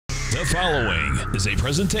The following is a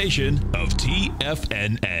presentation of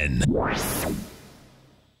TFNN.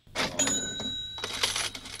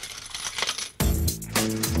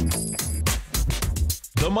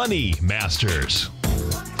 The Money Masters.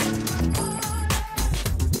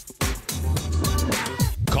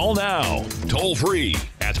 Call now, toll free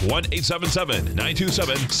at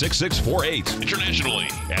 1-877-927-6648. Internationally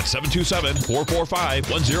at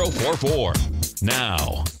 727-445-1044.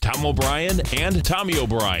 Now, Tom O'Brien and Tommy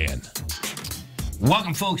O'Brien.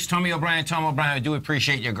 Welcome, folks. Tommy O'Brien, Tom O'Brien. I do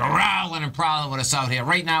appreciate you growling and prowling with us out here.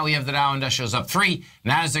 Right now, we have the Dow Industrials up 3,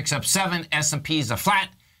 Nasdaq's up 7, S&P's are flat.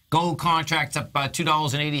 Gold contracts up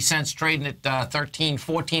 $2.80, trading at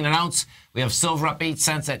 $13.14 an ounce. We have silver up 8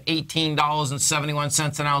 cents at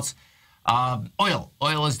 $18.71 an ounce. Oil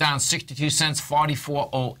is down 62 cents,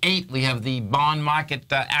 44.08. We have the bond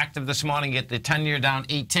market active this morning. Get the 10-year down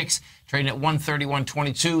 8 ticks, trading at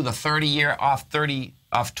 131.22. The 30-year off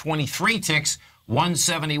 23 ticks,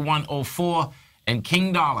 171.04. And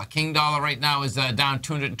King Dollar right now is down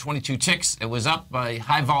 222 ticks. It was up by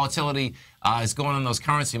high volatility. Is going on those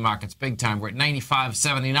currency markets big time. We're at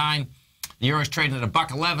 95.79. The euro is trading at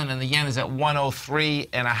 $1.11, and the yen is at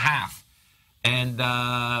 103.5. And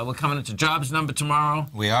we're coming into jobs number tomorrow.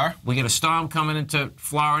 We are. We get a storm coming into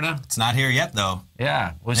Florida. It's not here yet, though.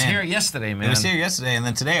 Yeah, it was here yesterday, man. It was here yesterday, and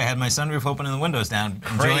then today I had my sunroof open and the windows down,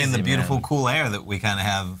 enjoying the beautiful, cool air that we kind of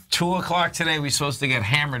have. 2 o'clock today, we're supposed to get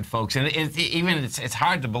hammered, folks. And it's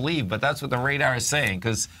hard to believe, but that's what the radar is saying.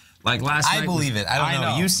 Because like last night, I believe it. I don't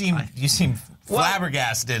know. You seem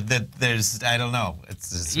flabbergasted that there's. I don't know.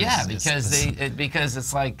 Because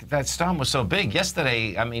it's like that storm was so big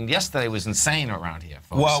yesterday. I mean, yesterday was insane around here,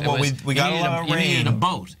 folks. Well, we got a lot of rain. You needed a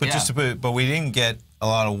boat, but we didn't get a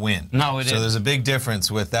lot of wind. No, it didn't. So there's a big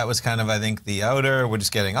difference with that. Was kind of, I think, the outer. We're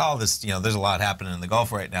just getting all this. You know, there's a lot happening in the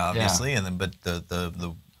Gulf right now, obviously, and then but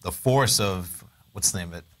the force of what's the name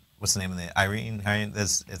of it? What's the name of the Irene?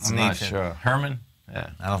 It's I'm not sure. Herman.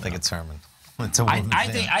 Yeah. I don't think it's Herman. It's a woman. I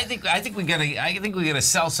think we gotta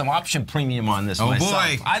sell some option premium on this. Oh myself.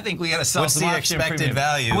 boy! I think we gotta sell some option premium. What's the expected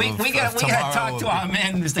value? We gotta talk to our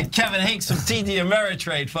man, Mr. Kevin Hinks from TD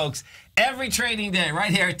Ameritrade, folks. Every trading day,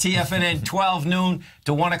 right here at TFNN, 12 noon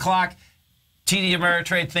to 1 o'clock. TD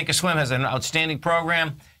Ameritrade Thinkorswim has an outstanding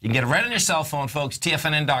program. You can get it right on your cell phone, folks.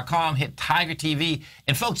 TFNN.com. Hit Tiger TV.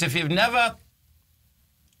 And folks, if you've never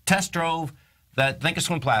test drove that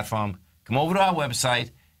Thinkorswim platform, come over to our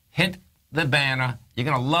website. Hit the banner. You're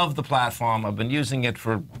going to love the platform. I've been using it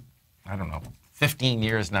for, I don't know, 15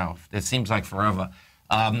 years now. It seems like forever.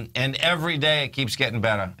 And every day it keeps getting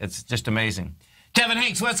better. It's just amazing. Kevin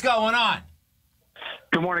Hinks, what's going on?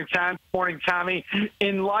 Good morning, Tom. Good morning, Tommy.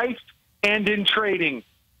 In life and in trading,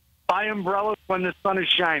 buy umbrellas when the sun is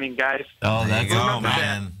shining, guys. Oh, there you go,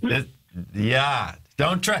 man. Yeah.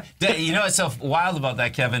 Don't try. You know what's so wild about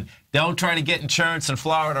that, Kevin? Don't try to get insurance in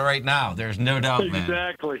Florida right now. There's no doubt, man.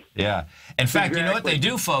 Exactly. Yeah. In fact, you know what they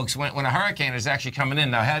do, folks? When a hurricane is actually coming in,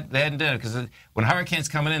 now they hadn't done it because when a hurricane's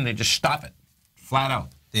coming in, they just stop it, flat out.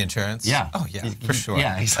 The insurance? Yeah. Oh, yeah, for sure.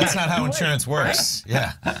 Yeah, exactly. That's not how insurance works.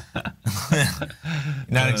 Yeah.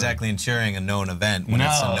 Not exactly insuring a known event when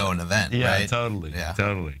it's a known event, yeah, right? Totally. Yeah,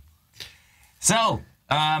 totally. So,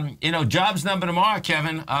 you know, jobs number tomorrow,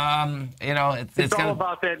 Kevin. You know, it's all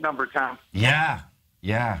about that number, Tom. Yeah.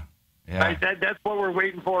 Right? That's what we're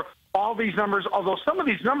waiting for. All these numbers, although some of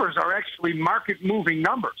these numbers are actually market-moving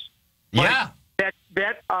numbers. Yeah. Like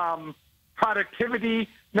that productivity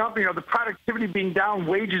number, you know, the productivity being down,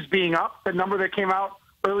 wages being up, the number that came out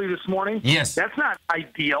early this morning. Yes. That's not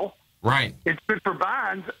ideal. Right. It's good for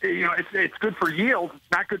bonds. You know, it's good for yield. It's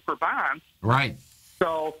not good for bonds. Right.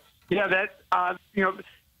 So, yeah, that, you know,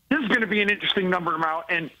 this is going to be an interesting number tomorrow.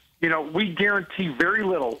 And, you know, we guarantee very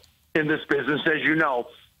little in this business, as you know.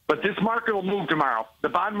 But this market will move tomorrow. The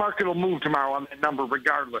bond market will move tomorrow on that number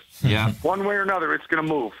regardless. Yeah. One way or another, it's going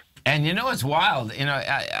to move. And you know what's wild? You know,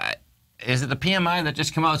 is it the PMI that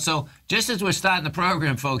just come out? So just as we're starting the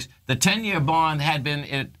program, folks, the 10-year bond had been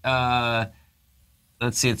at,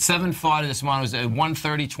 let's see, at 740 this morning. It was at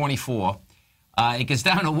 130.24. It gets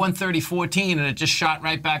down to 130.14, and it just shot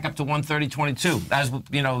right back up to 130.22. As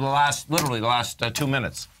you know, literally the last 2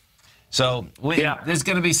 minutes. So there's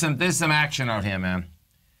going to be some action out here, man.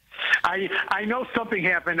 I know something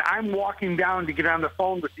happened. I'm walking down to get on the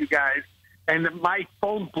phone with you guys, and my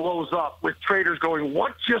phone blows up with traders going,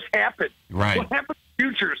 "What just happened? Right. What happened to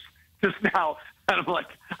futures just now?" And I'm like,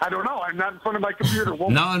 I don't know. I'm not in front of my computer.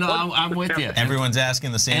 No, I'm with you. Everyone's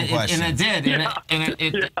asking the same question. And it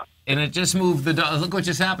did. And it just moved the dollar. Look what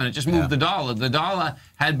just happened. It just moved the dollar. The dollar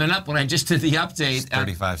had been up when I just did the update. It's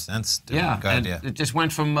 35 cents. It just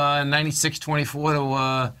went from 96.24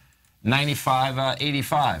 to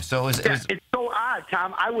 95.85. So it was It's so odd,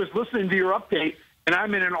 Tom. I was listening to your update, and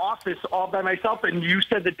I'm in an office all by myself, and you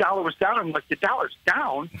said the dollar was down. I'm like, the dollar's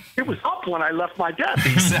down? It was up when I left my desk.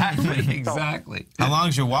 exactly. How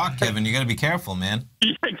long's your walk, Kevin? You got to be careful, man.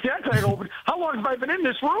 Yeah, exactly. I go, how long have I been in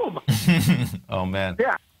this room? Oh, man.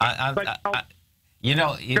 Yeah. But,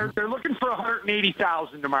 they're looking for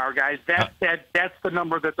 180,000 tomorrow, guys. That's the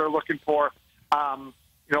number that they're looking for.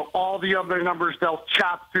 All the other numbers they'll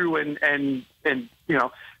chop through and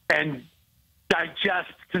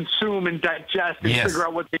consume and digest and figure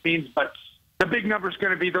out what it means. But the big number is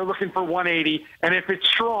going to be they're looking for 180, and if it's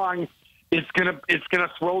strong, it's gonna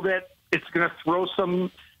throw some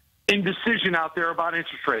indecision out there about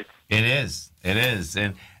interest rates. It is,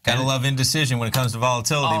 and Gotta love indecision when it comes to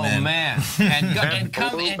volatility, man. Oh man! And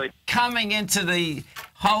coming into the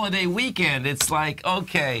holiday weekend, it's like,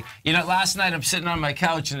 okay, last night I'm sitting on my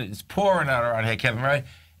couch and it's pouring out around here, Kevin, right?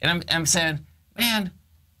 And I'm saying, man,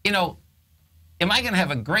 am I going to have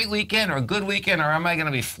a great weekend or a good weekend, or am I going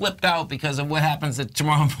to be flipped out because of what happens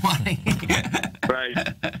tomorrow morning?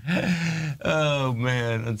 Right. Oh,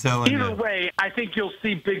 man, I'm telling you. Either way, I think you'll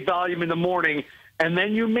see big volume in the morning, and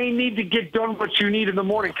then you may need to get done what you need in the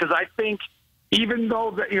morning, because I think even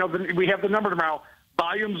though we have the number tomorrow,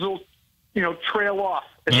 volumes will trail off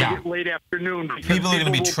as we get late afternoon. People are going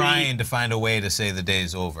to be trying to find a way to say the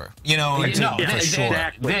day's over. For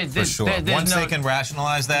sure. Once they can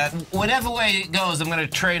rationalize that. Whatever way it goes, I'm going to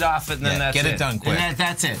trade off it, and then that's it. Get it done quick. And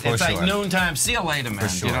that's it. For it's sure. like noontime. See you later, man. For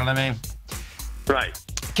sure. You know what I mean? Right.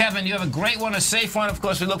 Kevin, you have a great one, a safe one. Of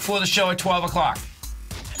course, we look for the show at 12 o'clock.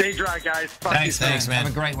 Stay dry, guys. Thanks, man.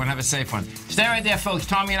 Have a great one. Have a safe one. Stay right there, folks.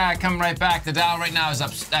 Tommy and I are coming right back. The Dow right now is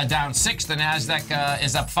up down 6. The NASDAQ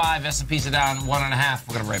is up 5. S&P's are down 1.5.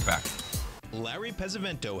 We're going to be right back. Larry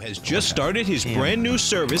Pesavento has just started his brand new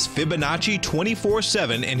service, Fibonacci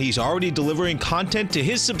 24/7, and he's already delivering content to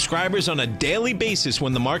his subscribers on a daily basis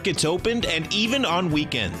when the market's opened and even on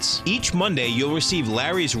weekends. Each Monday, you'll receive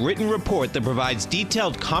Larry's written report that provides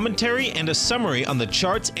detailed commentary and a summary on the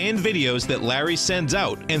charts and videos that Larry sends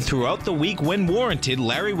out. And throughout the week, when warranted,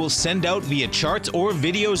 Larry will send out via charts or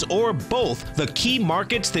videos or both the key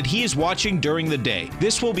markets that he is watching during the day.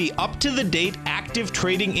 This will be up-to-the-date active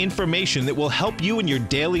trading information that will help you in your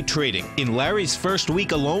daily trading. In Larry's first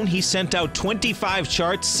week alone, he sent out 25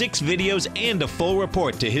 charts, 6 videos, and a full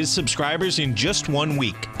report to his subscribers in just 1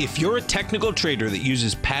 week. If you're a technical trader that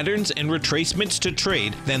uses patterns and retracements to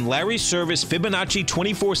trade, then Larry's service Fibonacci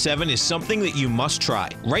 24/7 is something that you must try.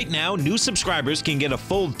 Right now, new subscribers can get a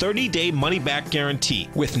full 30-day money-back guarantee.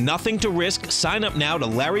 With nothing to risk, sign up now to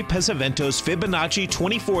Larry Pesavento's Fibonacci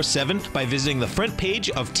 24/7 by visiting the front page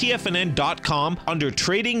of TFNN.com under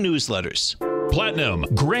Trading Newsletters. Platinum,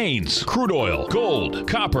 grains, crude oil, gold,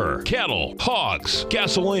 copper, cattle, hogs,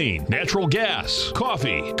 gasoline, natural gas,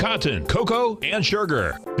 coffee, cotton, cocoa, and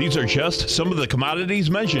sugar. These are just some of the commodities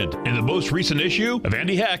mentioned in the most recent issue of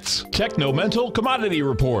Andy Hecht's Techno-Mental Commodity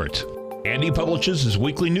Report. Andy publishes his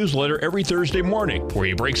weekly newsletter every Thursday morning, where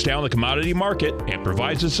he breaks down the commodity market and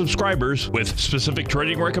provides his subscribers with specific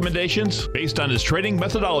trading recommendations based on his trading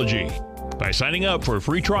methodology. By signing up for a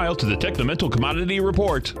free trial to the Techno-Mental Commodity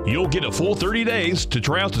Report, you'll get a full 30 days to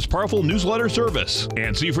try out this powerful newsletter service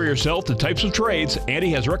and see for yourself the types of trades Andy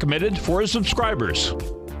has recommended for his subscribers.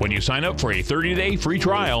 When you sign up for a 30-day free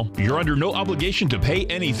trial, you're under no obligation to pay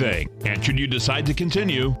anything. And should you decide to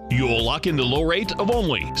continue, you will lock in the low rate of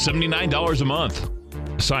only $79 a month.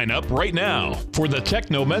 Sign up right now for the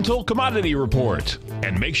Techno-Mental Commodity Report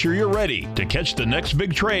and make sure you're ready to catch the next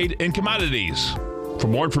big trade in commodities. For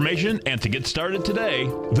more information and to get started today,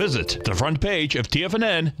 visit the front page of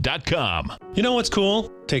TFNN.com. You know what's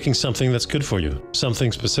cool? Taking something that's good for you.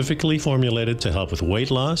 Something specifically formulated to help with weight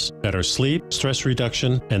loss, better sleep, stress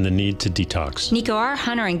reduction, and the need to detox. Nico, our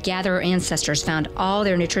hunter and gatherer ancestors found all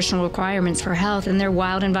their nutritional requirements for health in their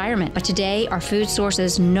wild environment. But today, our food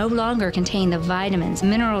sources no longer contain the vitamins,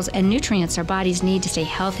 minerals, and nutrients our bodies need to stay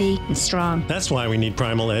healthy and strong. That's why we need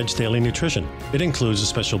Primal Edge Daily Nutrition. It includes a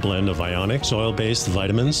special blend of ionic, soil-based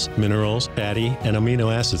vitamins, minerals, fatty, and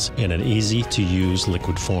amino acids in an easy-to-use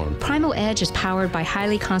liquid form. Primal Edge is powered by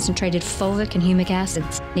highly concentrated fulvic and humic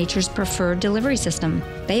acids, nature's preferred delivery system.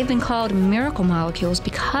 They have been called miracle molecules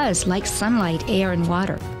because, like sunlight, air, and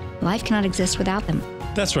water, life cannot exist without them.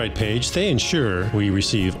 That's right, Paige. They ensure we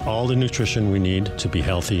receive all the nutrition we need to be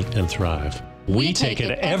healthy and thrive. We take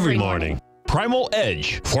it every morning. Primal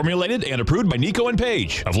Edge, formulated and approved by Nico and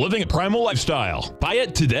Paige of Living a Primal Lifestyle. Buy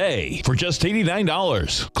it today for just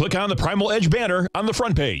 $89. Click on the Primal Edge banner on the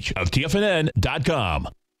front page of TFNN.com.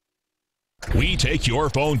 We take your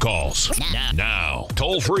phone calls now.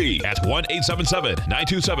 Toll free at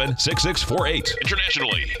 1-877-927-6648.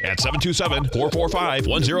 Internationally at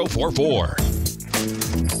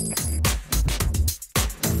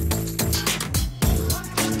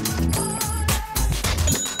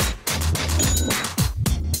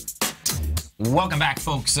Welcome back,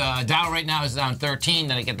 folks. Dow right now is down 13.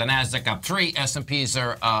 Then I get the Nasdaq up 3. S&Ps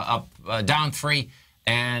are down 3,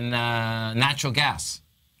 and natural gas.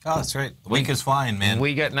 Oh, that's right. The week is flying, man.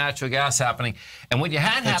 We get natural gas happening. And what you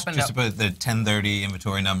had happen... Just about the 10:30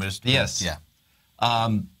 inventory numbers. Yes. Yeah.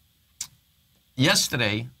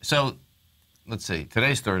 Yesterday, so let's see,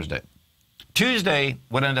 today's Thursday. Tuesday,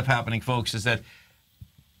 what ended up happening, folks, is that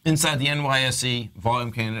inside the NYSE,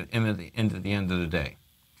 volume came into the end of the day.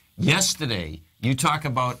 Yesterday, you talk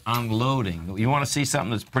about unloading. You want to see something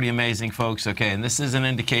that's pretty amazing, folks? Okay, and this is an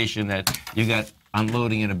indication that you got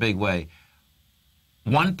unloading in a big way.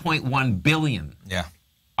 1.1 billion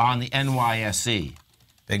on the NYSE.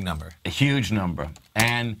 Big number. A huge number.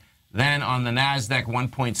 And then on the NASDAQ,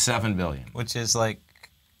 1.7 billion. Which is like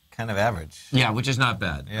kind of average. Yeah, which is not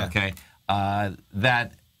bad. Yeah. Okay.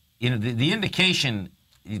 That, you know, the indication,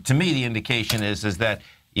 to me, the indication is that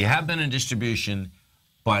you have been in distribution,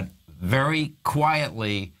 but very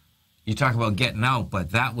quietly, you talk about getting out, but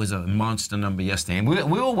that was a monster number yesterday. And we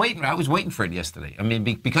were waiting. I was waiting for it yesterday. I mean,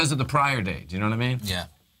 because of the prior day. Do you know what I mean? Yeah.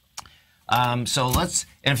 So let's,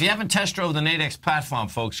 and if you haven't test drove the Nadex platform,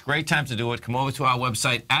 folks, great time to do it. Come over to our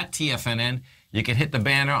website at TFNN. You can hit the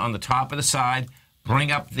banner on the top of the side,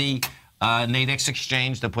 bring up the Nadex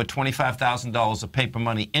exchange to put $25,000 of paper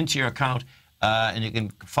money into your account, and you can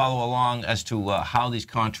follow along as to how these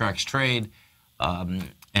contracts trade.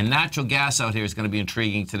 And natural gas out here is going to be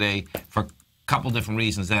intriguing today for a couple different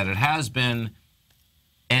reasons. That it has been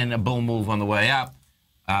in a bull move on the way up.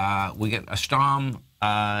 We get a storm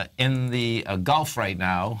in the Gulf right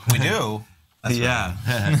now. We do. That's yeah.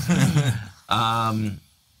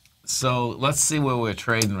 So let's see where we're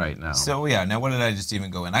trading right now. So yeah, now what did I just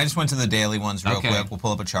even go in? I just went to the daily ones real quick. We'll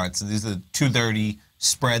pull up a chart. So these are the 230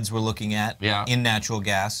 spreads we're looking at in natural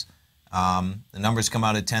gas. The numbers come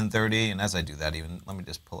out at 10:30, and as I do that, even let me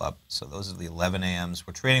just pull up. So those are the 11 a.m.s.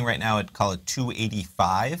 We're trading right now at, call it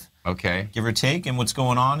 285, give or take. And what's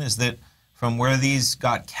going on is that from where these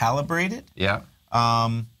got calibrated,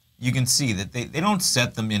 you can see that they don't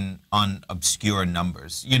set them in on obscure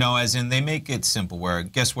numbers. You know, as in they make it simple. Where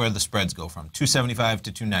guess where the spreads go from 275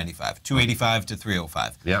 to 295, 285 to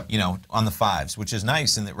 305. You know, on the fives, which is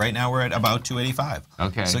nice. And that right now we're at about 285.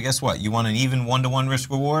 So guess what? You want an even 1-to-1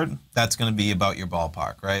 risk reward? That's going to be about your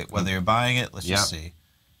ballpark, right? Whether you're buying it, let's just see.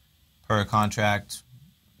 Per contract,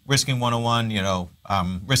 risking 101. You know,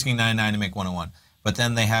 risking 99 to make 101. But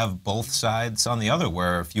then they have both sides on the other,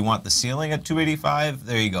 where if you want the ceiling at 285,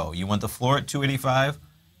 there you go. You want the floor at 285,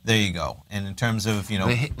 there you go. And in terms of, you know...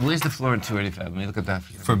 Where's the floor at 285? Let me look at that.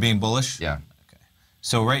 For being bullish? Yeah. Okay.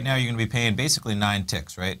 So right now you're going to be paying basically 9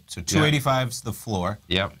 ticks, right? So 285 is the floor.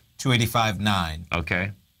 285.9.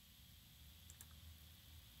 Okay.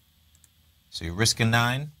 So you're risking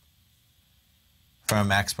 9 for a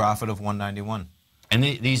max profit of 191. And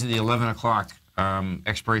these are the 11 o'clock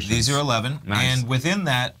expirations. These are 11. Nice. And within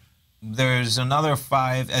that, there's another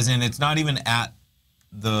 5, as in it's not even at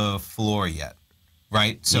the floor yet,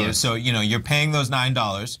 right? So, so you know, you're paying those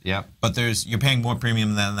 $9. But you're paying more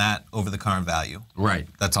premium than that over the current value. Right.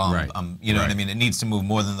 That's all. You know what I mean? It needs to move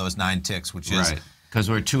more than those 9 ticks, which is... Because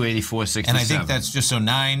we're 284.67. And I think that's just so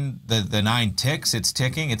 9, the 9 ticks, it's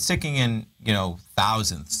ticking in, you know,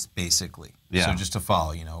 thousandths, basically. So just to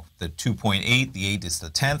follow, you know, the 2.8, the 8 is the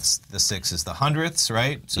tenths, the 6 is the hundredths,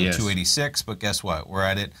 right? So 286, but guess what? We're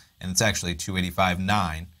at it, and it's actually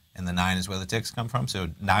 285.9, and the 9 is where the ticks come from. So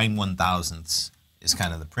 9 1,000ths is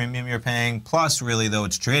kind of the premium you're paying. Plus, really, though,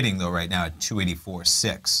 it's trading, though, right now at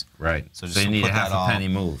 284.6. Right. So you need a half a penny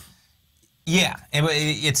move. Yeah,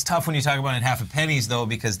 it's tough when you talk about it in half a pennies, though,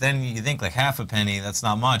 because then you think like half a penny, that's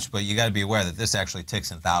not much, but you got to be aware that this actually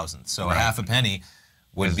ticks in thousands. So a half a penny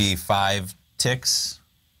would be 5 ticks.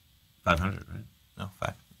 500, right? No,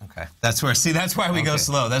 5. Okay, that's where. See, that's why we go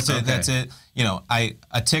slow. That's it. That's it. You know, a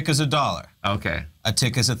tick is $1. Okay. A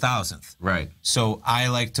tick is 1,000th. Right. So I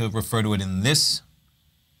like to refer to it in this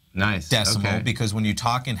decimal because when you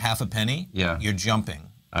talk in half a penny, you're jumping.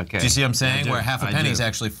 Okay. Do you see what I'm saying? Where half a penny is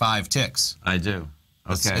actually 5 ticks. I do.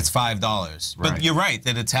 Okay. It's $5. But you're right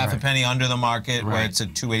that it's half a penny under the market where it's at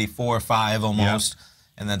 284.5 almost.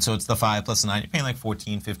 And then so it's the 5 plus the 9. You're paying like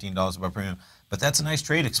 $14, $15 above premium. But that's a nice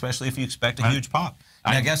trade, especially if you expect a huge pop.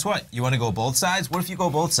 Now, guess what? You want to go both sides? What if you go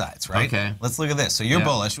both sides, right? Okay. Let's look at this. So you're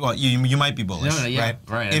bullish. Well, you might be bullish, right?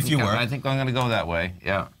 Right. If you were. I think I'm going to go that way,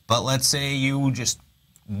 But let's say you just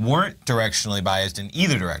weren't directionally biased in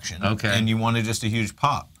either direction. Okay. And you wanted just a huge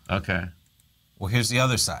pop. Okay. Well, here's the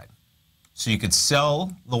other side. So you could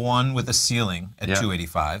sell the one with a ceiling at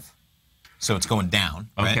 285. So it's going down,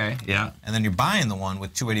 right? Okay, yeah. And then you're buying the one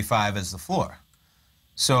with 285 as the floor.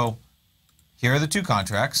 So here are the two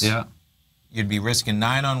contracts. Yeah. You'd be risking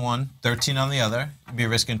 9 on one, 13 on the other. You'd be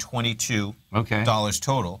risking $22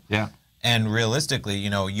 total. Yeah. And realistically, you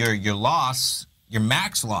know, your loss, your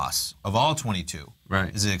max loss of all 22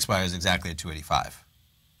 is it expires exactly at 285.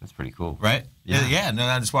 That's pretty cool. Right? Yeah. Yeah, no,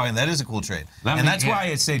 that's why that is a cool trade. And that's why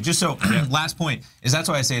I say, just so, last point, is that's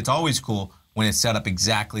why I say it's always cool when it's set up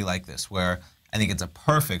exactly like this, where I think it's a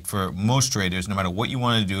perfect for most traders, no matter what you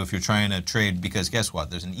want to do if you're trying to trade, because guess what?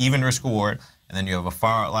 There's an even risk reward, and then you have a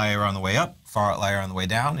far outlier on the way up, far outlier on the way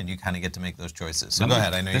down, and you kind of get to make those choices. So go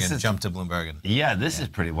ahead. I know you're going to jump to Bloomberg. Yeah, this is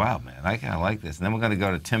pretty wild, man. I kind of like this. And then we're going to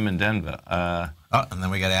go to Tim in Denver. And then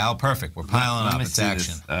we got Al. Perfect. We're piling up. It's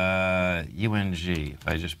action. UNG. If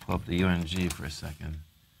I just pull up the UNG for a second.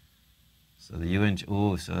 So the UNG,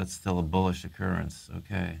 so that's still a bullish occurrence.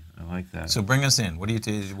 Okay, I like that. So bring us in. What do you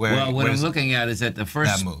Well, what I'm looking at is that the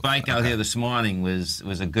first spike out here this morning was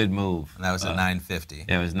a good move. And that was at 950.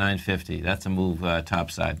 Yeah, it was 950. That's a move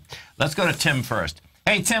topside. Let's go to Tim first.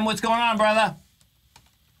 Hey, Tim, what's going on, brother?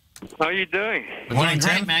 How you doing? Morning,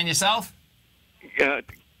 great, man. Yourself? Kim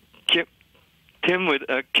with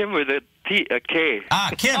a K.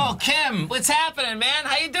 Kim. Oh, Kim, what's happening, man?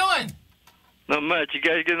 How you doing? Not much. You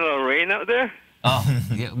guys getting a little rain out there? Oh,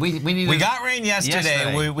 yeah, we got rain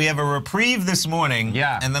yesterday. We have a reprieve this morning.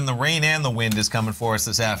 Yeah. And then the rain and the wind is coming for us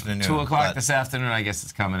this afternoon. 2 o'clock this afternoon, I guess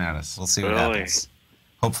it's coming at us. We'll see what happens.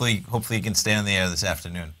 Hopefully you can stay on the air this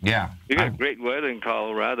afternoon. Yeah. We got great weather in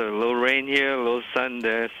Colorado. A little rain here, a little sun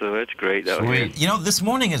there, so it's great out here. You know, this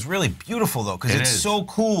morning is really beautiful, though, because it's so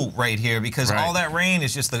cool right here, because all that rain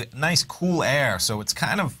is just the nice, cool air. So it's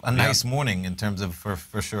kind of a nice morning in terms of,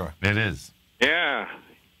 for sure. It is. Yeah.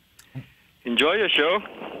 Enjoy your show.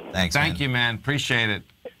 Thanks, Thank you, man. Appreciate it.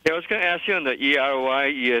 Yeah, I was going to ask you on the ERY,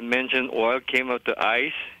 you had mentioned oil came out to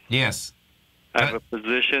ice. Yes. I have a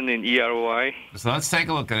position in ERY. So let's take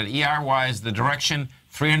a look at it. ERY is the direction,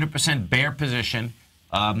 300% bear position.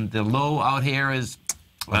 The low out here is...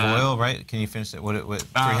 oil, right? Can you finish it? What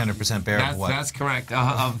 300% bear of what? That's correct.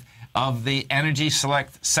 Of the energy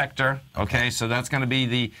select sector. Okay, so that's going to be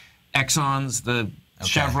the Exxons, the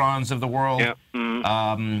Chevrons of the world. Yeah.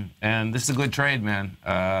 Mm-hmm. And this is a good trade, man.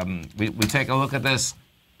 We take a look at this.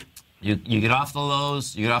 You get off the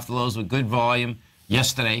lows. You get off the lows with good volume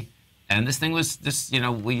yesterday. And this thing was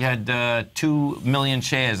we had 2 million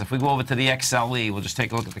shares. If we go over to the XLE, we'll just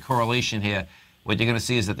take a look at the correlation here. What you're going to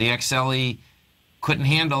see is that the XLE couldn't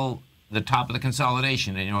handle the top of the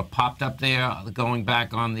consolidation. And, it popped up there going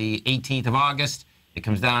back on the 18th of August. It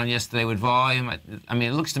comes down yesterday with volume. I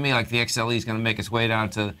mean, it looks to me like the XLE is going to make its way down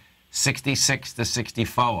to 66 to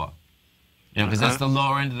 64. Because that's the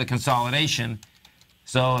lower end of the consolidation.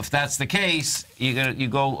 So if that's the case, you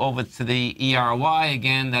go over to the ERY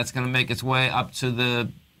again. That's going to make its way up to the,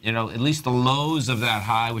 at least the lows of that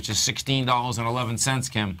high, which is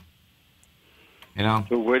 $16.11, Kim.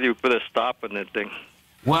 So where do you put a stop on that thing?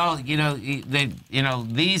 Well,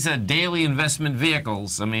 these are daily investment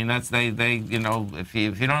vehicles. I mean, if you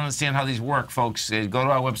don't understand how these work, folks, go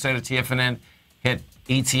to our website at TFNN, hit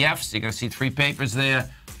ETFs. You're going to see 3 papers there.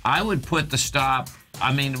 I would put the stop.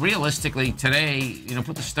 I mean, realistically, today,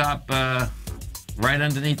 put the stop right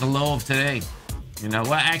underneath the low of today.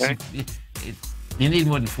 Well, actually, you need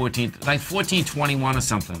more than 14, like 14.21 or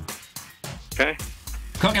something. Okay.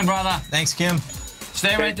 Cooking, brother. Thanks, Kim.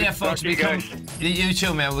 Stay right there, folks. You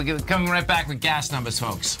too, man. We're coming right back with gas numbers,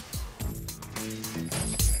 folks.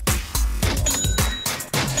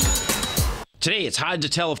 Today, it's hard to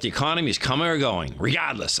tell if the economy is coming or going.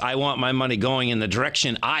 Regardless, I want my money going in the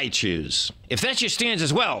direction I choose. If that's your stance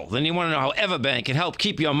as well, then you want to know how EverBank can help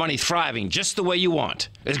keep your money thriving just the way you want.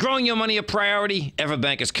 Is growing your money a priority?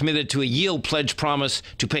 EverBank is committed to a yield pledge promise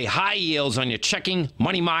to pay high yields on your checking,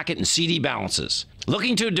 money market, and CD balances.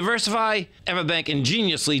 Looking to diversify? EverBank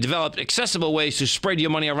ingeniously developed accessible ways to spread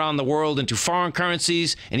your money around the world into foreign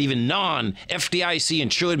currencies and even non-FDIC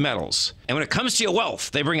insured metals. And when it comes to your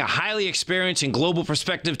wealth, they bring a highly experienced and global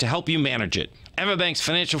perspective to help you manage it. EverBank's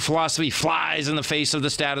financial philosophy flies in the face of the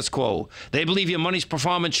status quo. They believe your money's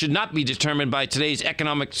performance should not be determined by today's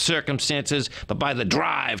economic circumstances, but by the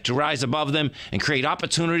drive to rise above them and create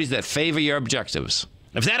opportunities that favor your objectives.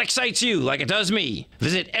 If that excites you like it does me,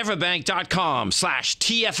 visit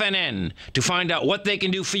everbank.com/TFNN to find out what they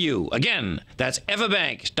can do for you. Again, that's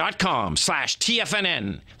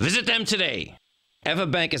everbank.com/TFNN. Visit them today.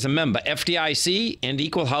 Everbank is a member FDIC and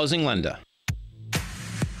equal housing lender.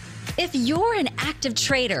 If you're an active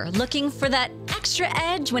trader looking for that extra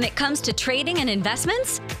edge when it comes to trading and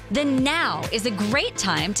investments, then now is a great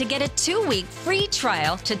time to get a 2-week free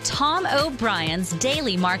trial to Tom O'Brien's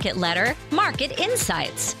daily market letter, Market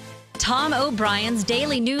Insights. Tom O'Brien's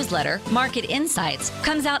daily newsletter, Market Insights,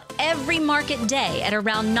 comes out every market day at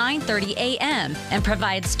around 9:30 a.m. and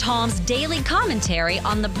provides Tom's daily commentary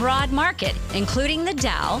on the broad market, including the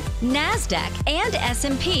Dow, NASDAQ, and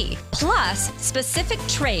S&P, plus specific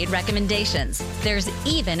trade recommendations. There's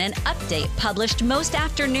even an update published most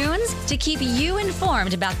afternoons to keep you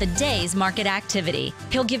informed about the day's market activity.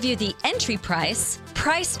 He'll give you the entry price,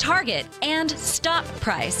 price target, and stop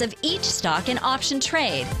price of each stock and option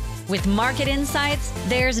trade. With Market Insights,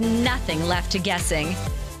 there's nothing left to guessing.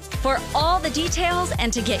 For all the details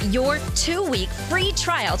and to get your 2-week free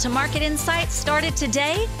trial to Market Insights started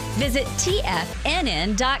today, visit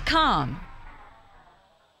TFNN.com.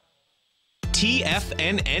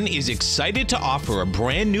 TFNN is excited to offer a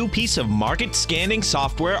brand new piece of market scanning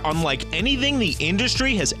software unlike anything the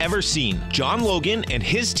industry has ever seen. John Logan and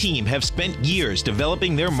his team have spent years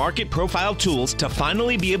developing their market profile tools to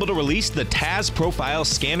finally be able to release the TAS Profile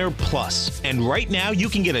Scanner Plus. And right now you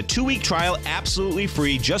can get a 2-week trial absolutely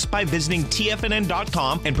free just by visiting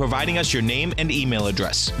TFNN.com and providing us your name and email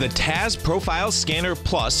address. The TAS Profile Scanner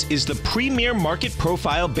Plus is the premier market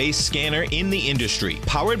profile-based scanner in the industry.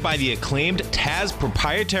 Powered by the acclaimed TAS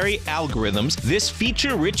proprietary algorithms, this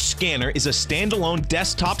feature-rich scanner is a standalone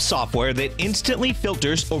desktop software that instantly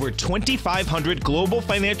filters over 2,500 global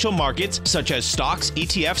financial markets such as stocks,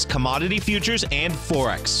 ETFs, commodity futures, and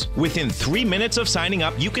Forex. Within 3 minutes of signing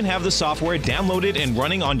up, you can have the software downloaded and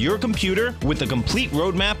running on your computer with a complete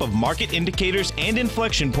roadmap of market indicators and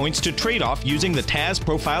inflection points to trade off using the TAS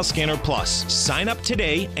Profile Scanner Plus. Sign up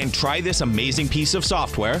today and try this amazing piece of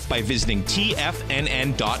software by visiting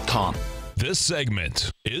TFNN.com. This segment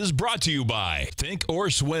is brought to you by Think or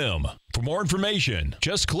Swim. For more information,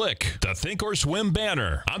 just click the Think or Swim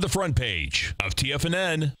banner on the front page of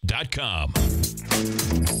TFNN.com.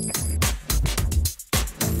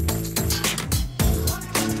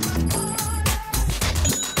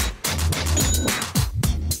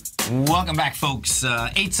 Welcome back, folks.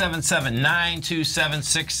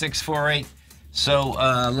 877-927-6648. So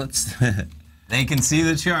let's... They can see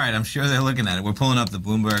the chart. I'm sure they're looking at it. We're pulling up the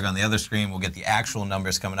Bloomberg on the other screen. We'll get the actual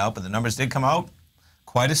numbers coming out, but the numbers did come out.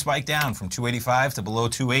 Quite a spike down from 285 to below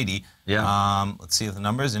 280. Yeah. Let's see the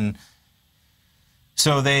numbers. And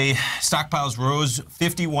so stockpiles rose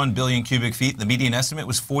 51 billion cubic feet. The median estimate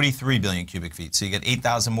was 43 billion cubic feet. So you get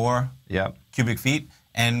 8,000 more cubic feet.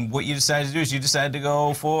 And what you decided to do is you decided to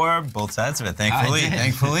go for both sides of it. Thankfully,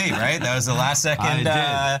 right? That was the last second.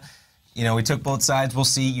 You know, we took both sides. We'll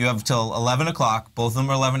see. You have till 11 o'clock. Both of them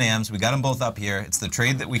are 11 a.m.s. We got them both up here. It's the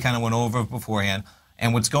trade that we kind of went over beforehand.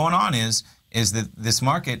 And what's going on is that this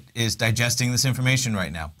market is digesting this information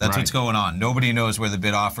right now. That's what's going on. Nobody knows where the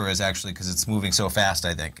bid offer is actually because it's moving so fast,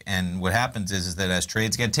 I think. And what happens is that as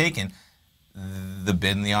trades get taken, the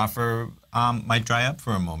bid and the offer might dry up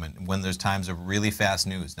for a moment when there's times of really fast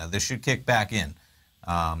news. Now, this should kick back in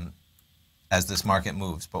as this market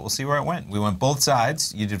moves, but we'll see where it went. We went both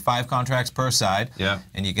sides. You did 5 contracts per side,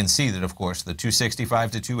 and you can see that, of course, the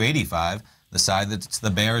 265 to 285, the side that's the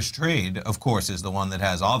bearish trade, of course, is the one that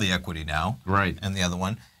has all the equity now, and the other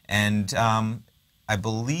one. And I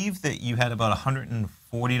believe that you had about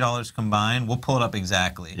 $140 combined. We'll pull it up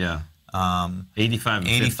exactly. 85 and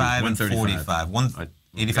 85 and 45.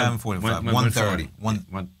 85 and 45. 130.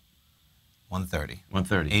 130.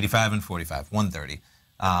 130. 85 and 45. 130.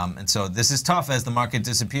 And so this is tough as the market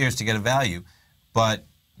disappears to get a value, but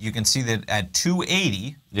you can see that at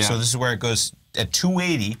 280, so this is where it goes, at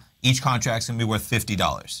 280, each contract's going to be worth $50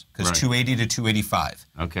 because 280 to 285.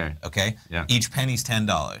 Okay? Yeah. Each penny's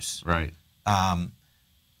 $10. Right.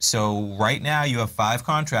 So right now you have 5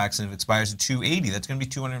 contracts, and if it expires at 280, that's going to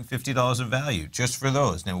be $250 of value just for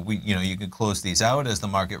those. Now, you can close these out as the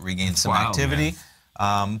market regains some activity.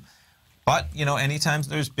 But, anytime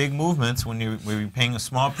there's big movements when you're paying a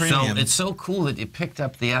small premium. So it's so cool that you picked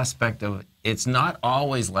up the aspect of it's not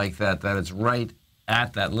always like that it's right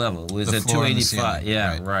at that level. It was at 285.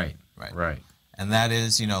 Yeah, right. And that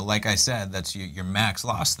is, like I said, that's your max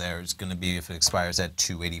loss there is going to be if it expires at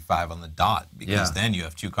 285 on the dot, because then you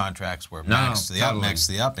have 2 contracts where max to the up, max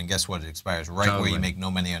to the up, and guess what? It expires right where you make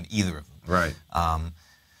no money on either of them. Right.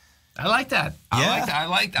 I like that. I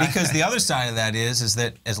like that. Because the other side of that is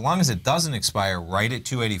that as long as it doesn't expire right at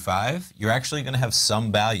 285, you're actually going to have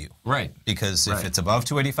some value. Right. Because if it's above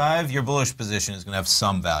 285, your bullish position is going to have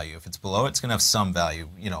some value. If it's below, it's going to have some value.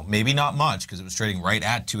 You know, maybe not much because it was trading right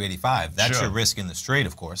at 285. That's your risk in this trade,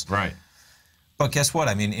 of course. Right. But guess what?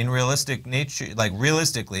 I mean, in realistic nature, like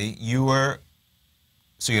realistically, you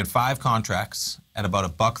had 5 contracts at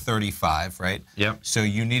about $1.35, right? Yep. So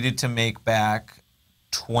you needed to make back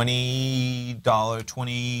 $20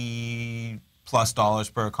 plus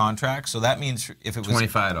per contract. So that means if it was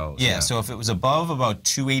 $25. Yeah. So if it was above about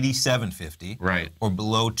 287.50, right, or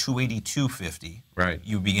below 282.50, right,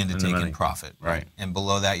 you begin to take in profit. Right. And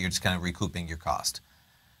below that, you're just kind of recouping your cost.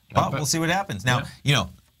 But we'll see what happens. Now, you know,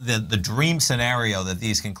 the dream scenario that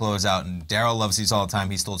these can close out, and Daryl loves these all the time.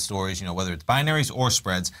 He's told stories, you know, whether it's binaries or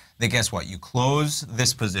spreads, that guess what? You close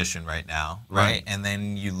this position right now, right? And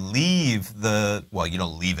then you leave well, you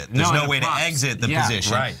don't leave it. There's no way to exit the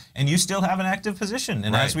position. Right. And you still have an active position.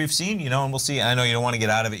 And as we've seen, you know, and we'll see, I know you don't want to get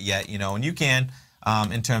out of it yet, you know, and you can,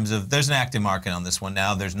 in terms of, there's an active market on this one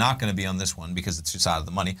now. There's not going to be on this one because it's just out of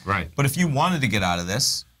the money. Right. But if you wanted to get out of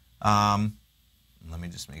this, let me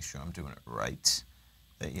just make sure I'm doing it right.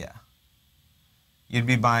 Yeah, you'd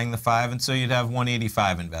be buying the 5, and so you'd have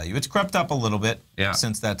 185 in value. It's crept up a little bit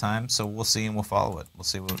since that time, so we'll see and we'll follow it. We'll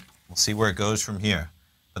see where it goes from here.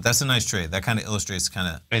 But that's a nice trade. That kind of illustrates the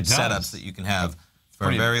kind of setups that you can have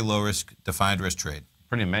for a very low risk, defined risk trade.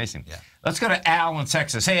 Pretty amazing. Yeah. Let's go to Al in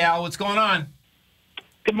Texas. Hey, Al, what's going on?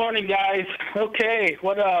 Good morning, guys. Okay,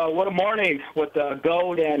 what a morning with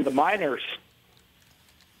gold and the miners.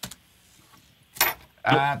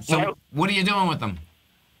 So what are you doing with them?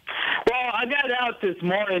 Well, I got out this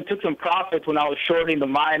morning, took some profits when I was shorting the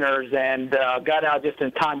miners, and got out just in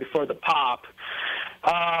time before the pop.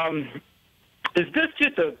 Is this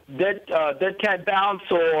just a dead cat bounce,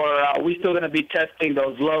 or are we still going to be testing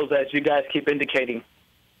those lows as you guys keep indicating?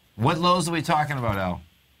 What lows are we talking about, Al?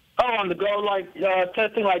 Oh, on the gold, like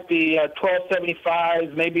testing like the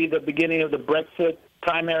 1275s, maybe the beginning of the Brexit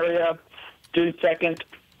time area, June 2nd.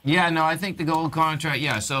 Yeah, no, I think the gold contract,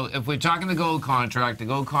 so if we're talking the gold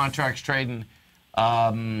contract's trading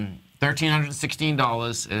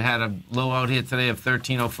 $1,316. It had a low out here today of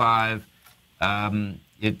 $1,305.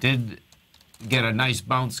 It did get a nice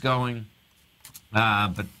bounce going,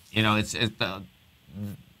 but, you know,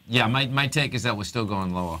 my take is that we're still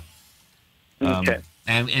going lower. Okay.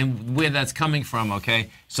 And where that's coming from, okay?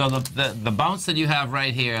 So the bounce that you have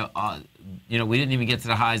right here, you know, we didn't even get to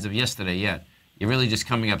the highs of yesterday yet. You're really just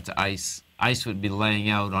coming up to ice. Ice would be laying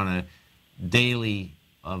out on a daily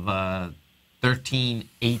of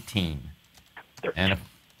 1318. And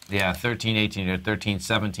 1318 or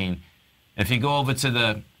 1317. If you go over to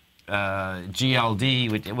the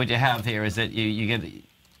GLD, what you have here is that you get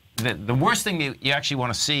the worst thing that you actually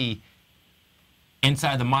want to see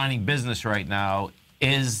inside the mining business right now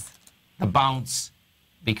is the bounce,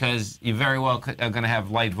 because you very well are going to have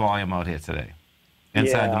light volume out here today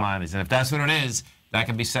inside the miners. And if that's what it is, that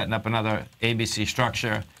could be setting up another ABC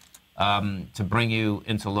structure to bring you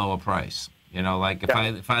into lower price. You know, like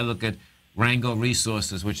if I look at Rango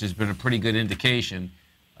Resources, which has been a pretty good indication,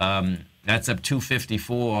 that's up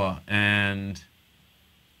 254. And,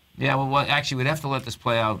 well, actually, we'd have to let this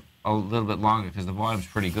play out a little bit longer because the volume's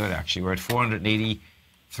pretty good, actually. We're at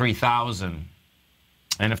 483,000.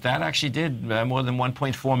 And if that actually did more than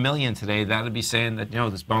 1.4 million today, that would be saying that, you know,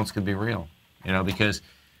 this bounce could be real. You know, because,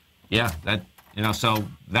 so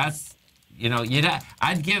that's, you know,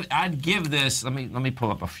 I'd give this. Let me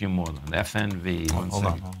pull up a few more. Then. FNV. Hold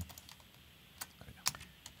on.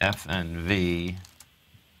 FNV.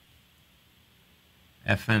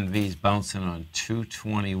 FNV's bouncing on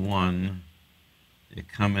 221. They're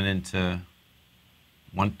coming into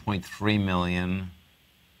 1.3 million.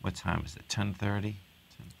 What time is it? 10:30.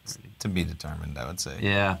 To be determined, I would say.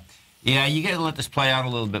 Yeah. Yeah, you got to let this play out a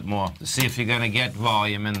little bit more to see if you're going to get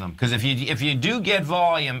volume in them. Because if you do get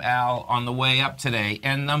volume, Al, on the way up today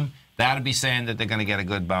in them, that would be saying that they're going to get a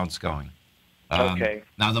good bounce going. Okay.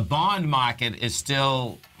 Now, the bond market is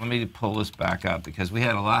still, let me pull this back up because we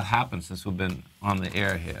had a lot happen since we've been on the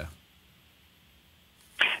air here.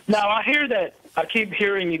 Now, I keep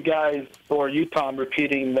hearing you guys, or you, Tom,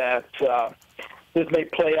 repeating that this may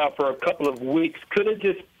play out for a couple of weeks. Could it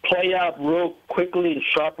just play out real quickly and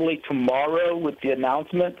sharply tomorrow with the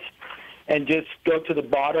announcements and just go to the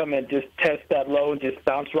bottom and just test that low and just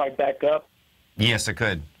bounce right back up? Yes, it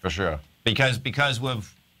could, for sure. Because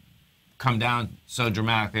we've come down so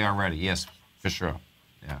dramatically already. Yes, for sure.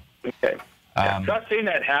 Yeah. Okay. So I've seen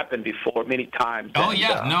that happen before many times. Oh,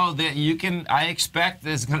 yeah. No, I expect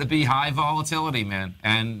there's going to be high volatility, man.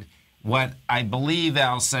 And what I believe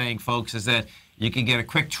Al's saying, folks, is that you can get a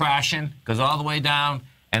quick trashing, goes all the way down,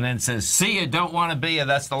 and then says, see you, don't want to be you.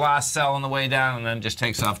 That's the last sell on the way down, and then just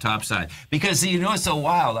takes off topside. Because, you know, it's so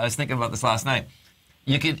wild. I was thinking about this last night.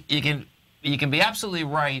 You can be absolutely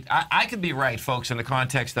right. I could be right, folks, in the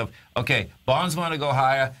context of, okay, bonds want to go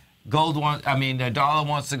higher, the dollar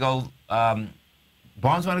wants to go,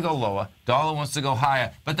 bonds want to go lower, dollar wants to go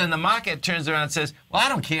higher, but then the market turns around and says, well, I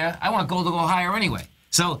don't care. I want gold to go higher anyway.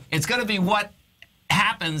 So it's going to be what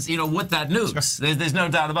happens, you know, with that news. Sure. There's no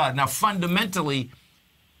doubt about it. Now, fundamentally,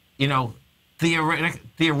 you know,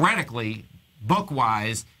 theoretically,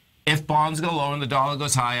 book-wise, if bonds go lower and the dollar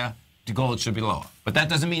goes higher, the gold should be lower. But that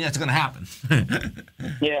doesn't mean that's going to happen.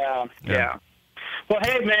 Yeah. Well,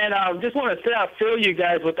 hey, man, I just want to say I feel you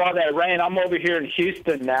guys with all that rain. I'm over here in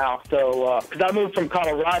Houston now, so because I moved from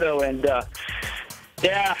Colorado, and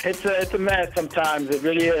yeah, it's a mess sometimes. It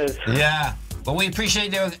really is. Yeah. Well, we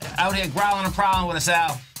appreciate you out here growling and prowling with us,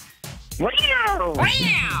 Al. Wow.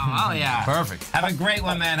 Oh, yeah. Perfect. Have a great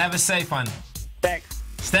one, man. Have a safe one. Thanks.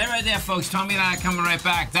 Stay right there, folks. Tommy and I are coming right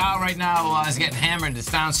back. Dow right now is getting hammered.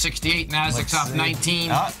 It's down 68. Nasdaq's up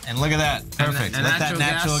 19. Oh, and look at that. Perfect. And let that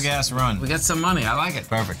natural gas run. We got some money. I like it.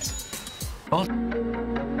 Perfect.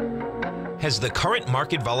 Has the current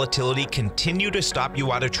market volatility continued to stop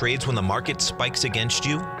you out of trades when the market spikes against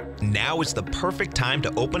you? Now is the perfect time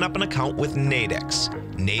to open up an account with Nadex.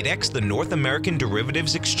 Nadex, the North American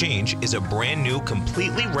Derivatives Exchange, is a brand new,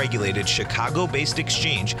 completely regulated Chicago-based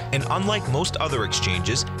exchange, and unlike most other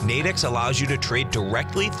exchanges, Nadex allows you to trade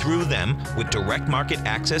directly through them with direct market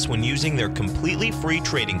access when using their completely free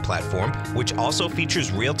trading platform, which also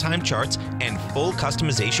features real-time charts and full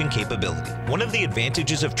customization capability. One of the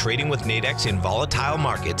advantages of trading with Nadex in volatile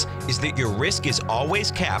markets is that your risk is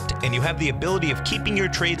always capped and you have the ability of keeping your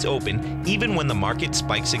trades open even when the market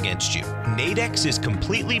spikes against you. Nadex is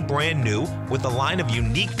completely brand new with a line of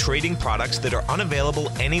unique trading products that are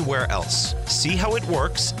unavailable anywhere else. See how it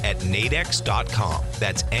works at nadex.com.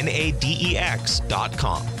 That's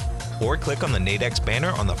NADEX.com. Or click on the Nadex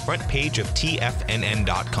banner on the front page of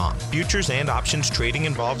TFNN.com. Futures and options trading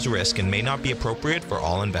involves risk and may not be appropriate for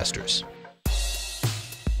all investors.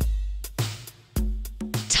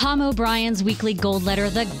 Tom O'Brien's weekly gold letter,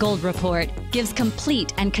 The Gold Report, gives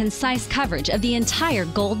complete and concise coverage of the entire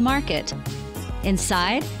gold market.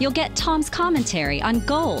 Inside, you'll get Tom's commentary on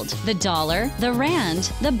gold, the dollar, the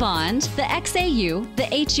rand, the bond, the XAU, the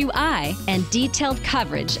HUI, and detailed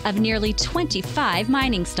coverage of nearly 25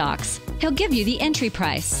 mining stocks. He'll give you the entry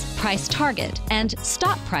price, price target, and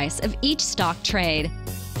stop price of each stock trade.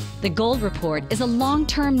 The Gold Report is a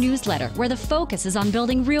long-term newsletter where the focus is on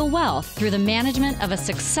building real wealth through the management of a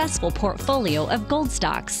successful portfolio of gold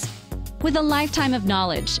stocks. With a lifetime of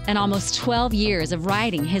knowledge and almost 12 years of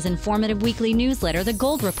writing his informative weekly newsletter, The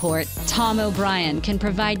Gold Report, Tom O'Brien can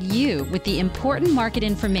provide you with the important market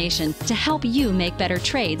information to help you make better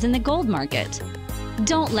trades in the gold market.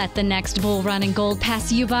 Don't let the next bull run in gold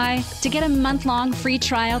pass you by. To get a month-long free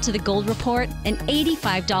trial to The Gold Report, an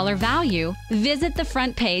 $85 value, visit the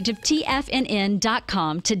front page of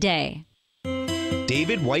TFNN.com today.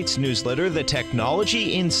 David White's newsletter, The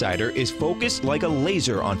Technology Insider, is focused like a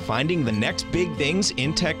laser on finding the next big things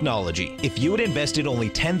in technology. If you had invested only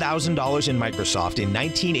 $10,000 in Microsoft in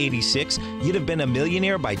 1986, you'd have been a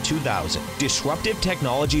millionaire by 2000. Disruptive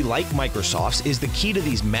technology like Microsoft's is the key to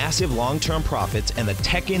these massive long-term profits, and the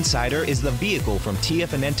Tech Insider is the vehicle from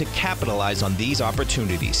TFNN to capitalize on these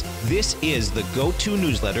opportunities. This is the go-to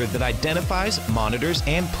newsletter that identifies, monitors,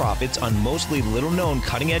 and profits on mostly little-known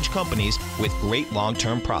cutting-edge companies with great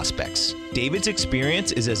long-term prospects. David's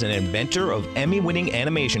experience is as an inventor of Emmy-winning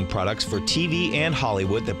animation products for TV and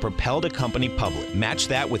Hollywood that propelled a company public. Match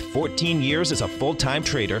that with 14 years as a full-time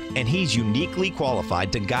trader, and he's uniquely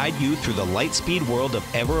qualified to guide you through the light-speed world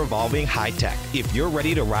of ever-evolving high-tech. If you're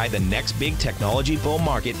ready to ride the next big technology bull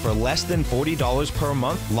market for less than $40 per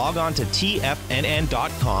month, log on to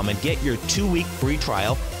TFNN.com and get your 2-week free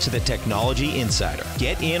trial to the Technology Insider.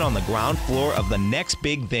 Get in on the ground floor of the next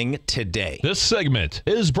big thing today. This segment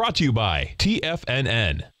is brought to you by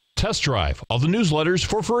TFNN. Test drive all the newsletters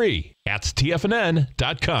for free at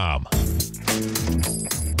TFNN.com.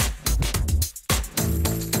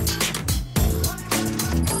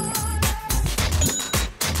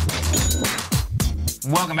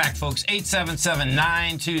 Welcome back, folks.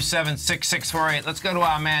 877-927-6648. Let's go to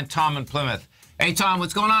our man, Tom in Plymouth. Hey, Tom,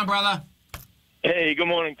 what's going on, brother? Hey, good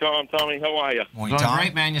morning, Tom. Tommy, how are you? Morning, Tom.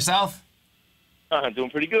 Great, man. Yourself? I'm doing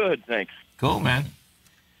pretty good, thanks. Cool, man.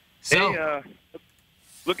 So, hey,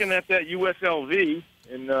 looking at that USLV,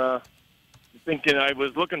 and thinking I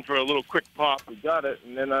was looking for a little quick pop. We got it,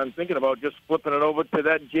 and then I'm thinking about just flipping it over to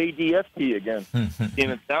that JDST again. Seeing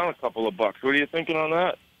it's down a couple of bucks. What are you thinking on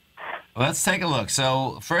that? Let's take a look.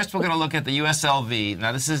 So first, we're going to look at the USLV.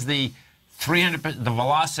 Now, this is the the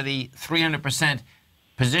velocity 300%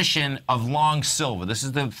 position of long silver. This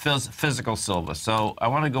is the physical silver. So I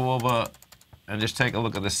want to go over and just take a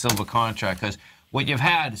look at the silver contract, because what you've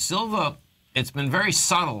had, silver, it's been very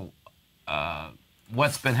subtle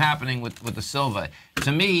what's been happening with the silver.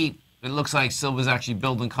 To me, it looks like silver's actually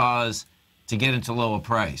building cars to get into lower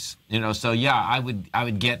price. You know, so yeah, I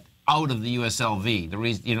would get out of the USLV. The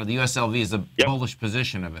reason, you know, the USLV is the bullish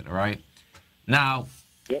position of it, all right? Now,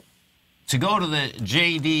 to go to the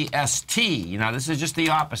JDST, you know, this is just the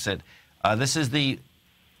opposite. This is the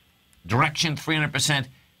direction 300%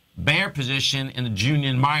 bear position in the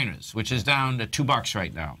junior miners, which is down to $2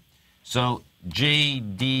 right now. So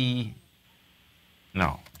GDX,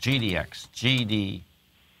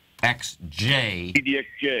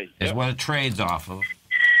 GDXJ is what it trades off of.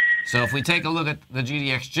 So if we take a look at the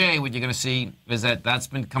GDXJ, what you're going to see is that that's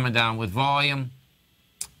been coming down with volume.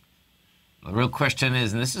 The real question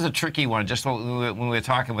is, and this is a tricky one, just when we were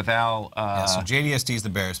talking with Al. So JDST is the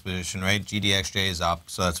bearish position, right? GDXJ is up,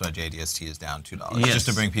 so that's why JDST is down $2. Yes. Just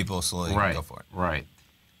to bring people slowly to go for it. Right.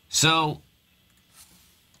 So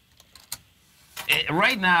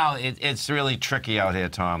right now, it's really tricky out here,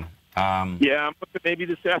 Tom. Yeah, I'm looking maybe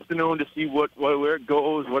this afternoon to see where it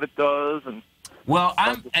goes, what it does, and. Well,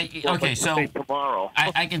 okay. So tomorrow,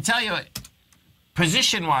 I can tell you,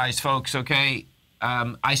 position-wise, folks. Okay,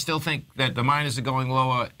 I still think that the miners are going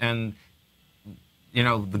lower, and you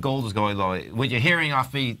know the gold is going lower. What you're hearing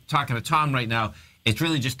off me talking to Tom right now, it's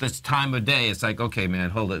really just this time of day. It's like, okay, man,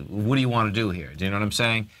 hold it. What do you want to do here? Do you know what I'm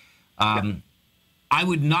saying? I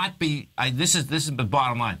would not be. This is the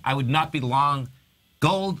bottom line. I would not be long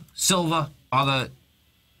gold, silver, or the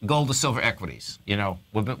gold to silver equities. You know,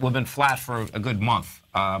 we've been flat for a good month,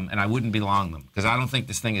 and I wouldn't be long them because I don't think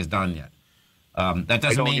this thing is done yet. That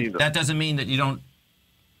doesn't mean that you don't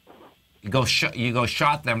go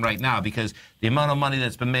short them right now, because the amount of money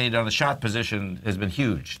that's been made on the short position has been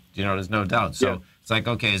huge. You know, there's no doubt. So it's like,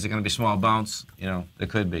 okay, is it going to be small bounce? You know, there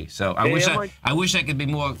could be. So I wish I could be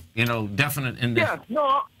more, you know, definite in this. Yeah,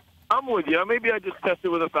 no, I'm with you. Maybe I just test it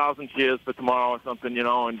with 1,000 shares for tomorrow or something, you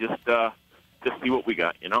know, and just see what we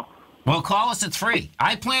got, you know. Well, call us at 3.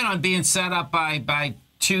 I plan on being set up by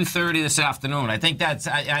 2:30 this afternoon. I think that's.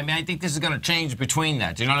 I mean, I think this is going to change between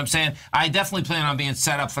that. Do you know what I'm saying? I definitely plan on being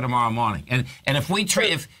set up for tomorrow morning. And if we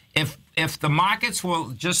if the markets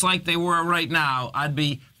were just like they were right now, I'd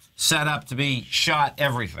be set up to be short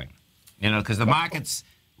everything. You know, because the markets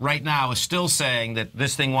right now are still saying that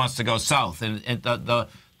this thing wants to go south, and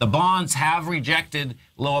the bonds have rejected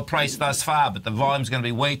lower price thus far, but the volume's going to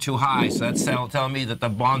be way too high. So that's telling me that the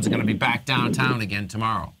bonds are going to be back downtown again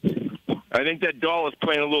tomorrow. I think that dollar's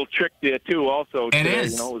playing a little trick there too. Also, it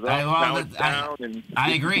is. You know, it was up, now it's down,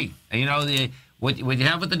 I agree. You know, what you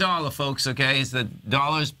have with the dollar, folks, okay, is the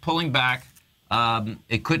dollar's pulling back.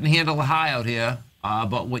 It couldn't handle the high out here,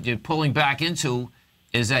 but what you're pulling back into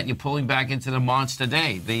is that you're pulling back into the monster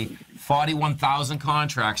day. The 41,000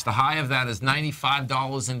 contracts, the high of that is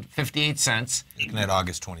 $95.58. Looking at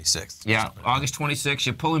August 26th. Yeah, August 26th.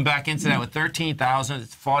 You're pulling back into that with 13,000.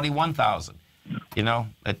 It's 41,000. You know,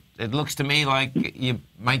 it looks to me like you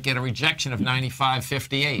might get a rejection of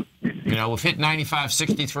 95.58. You know, we've hit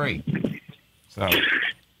 95.63. So.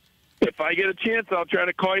 If I get a chance, I'll try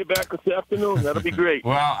to call you back this afternoon. That'll be great.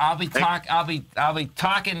 Well, I'll be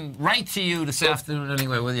talking right to you this afternoon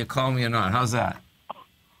anyway, whether you call me or not. How's that?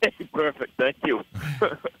 Hey, perfect. Thank you.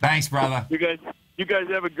 Thanks, brother. You guys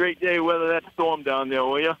have a great day. Weather that storm down there,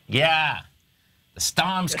 will you? Yeah. The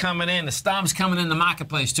storm's coming in. The storm's coming in the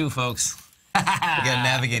marketplace too, folks. You got to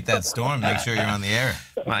navigate that storm. Make sure you're on the air.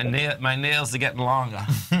 My nails are getting longer.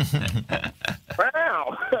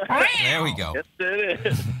 Wow. There we go. Yes, it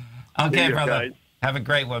is. Okay, brother. Guys. Have a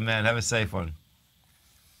great one, man. Have a safe one.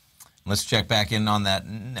 Let's check back in on that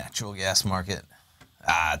natural gas market.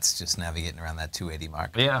 It's just navigating around that 280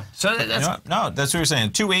 mark. Yeah. So that's that's what we're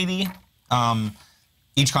saying. 280.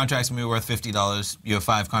 Each contract's gonna be worth $50. You have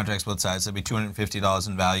 5 contracts both sides. That'd be $250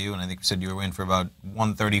 in value. And I think you said you were in for about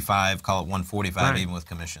 $135. Call it $145, right, even with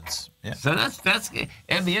commissions. Yeah. So that's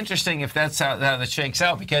it'd be interesting if that's how that shakes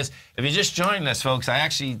out, because if you just joined us, folks, I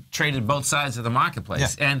actually traded both sides of the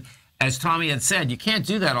marketplace. Yeah. And as Tommy had said, you can't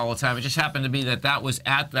do that all the time. It just happened to be that was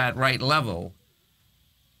at that right level,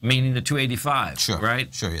 meaning the 285. Sure.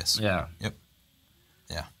 Right? Sure, yes. Yeah. Yep.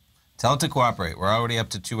 Yeah. Tell it to cooperate. We're already up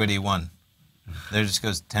to 281. There just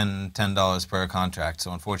goes $10 per contract.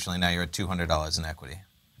 So unfortunately, now you're at $200 in equity.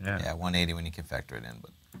 Yeah, 180 when you can factor it in.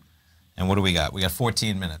 But and what do we got? We got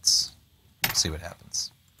 14 minutes. We'll see what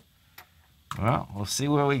happens. Well, we'll see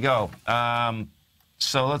where we go.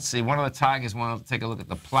 So let's see. One of the Tigers want to take a look at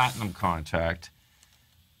the platinum contract.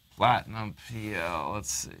 Platinum PL.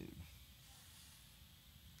 Let's see.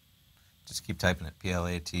 Just keep typing it.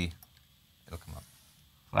 PLAT. It'll come up.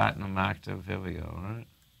 Platinum active. Here we go. Right.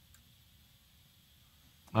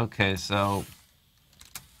 Okay, so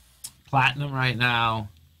platinum right now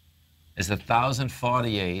is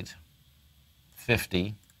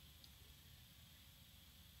 1,048.50.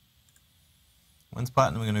 When's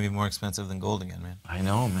platinum going to be more expensive than gold again, man? I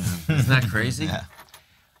know, man. Isn't that crazy? Yeah.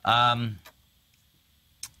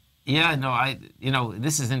 Yeah, no,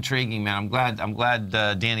 this is intriguing, man. I'm glad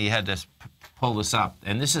Danny had to pull this up,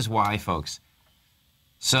 and this is why, folks.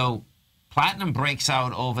 So, platinum breaks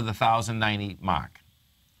out over the 1,090 mark,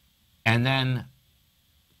 and then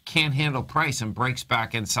can't handle price and breaks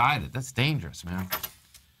back inside it. That's dangerous, man.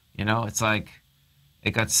 You know, it's like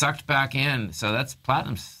it got sucked back in. So that's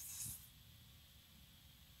platinum's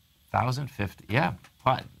 1,050. Yeah,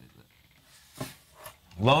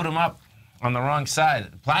 load them up on the wrong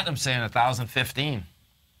side. Platinum's saying 1,015.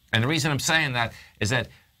 And the reason I'm saying that is that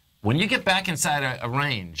when you get back inside a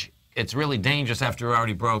range, it's really dangerous after you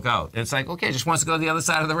already broke out. It's like, okay, just wants to go to the other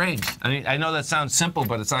side of the range. I mean, I know that sounds simple,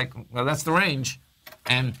 but it's like, well, that's the range.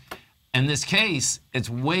 And in this case, it's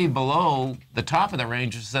way below the top of the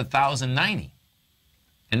range, which is 1,090.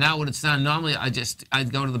 And now what it's done, normally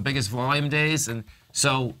I'd go to the biggest volume days, and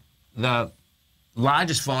so the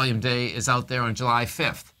largest volume day is out there on July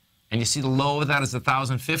 5th. And you see the low of that is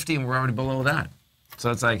 1,050, and we're already below that.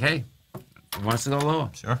 So it's like, hey, it wants to go lower.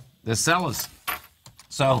 Sure. They're sellers.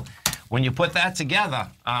 So when you put that together,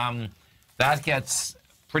 that gets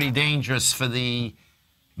pretty dangerous for the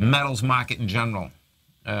metals market in general.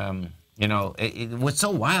 You know, what's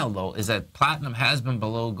so wild, though, is that platinum has been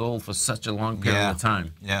below gold for such a long period of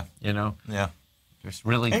time. Yeah. You know? Yeah. There's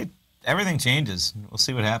really... Hey, everything changes. We'll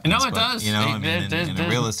see what happens. No, it does. You know, I mean, in a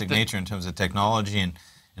realistic nature in terms of technology and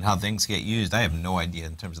how things get used, I have no idea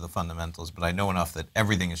in terms of the fundamentals, but I know enough that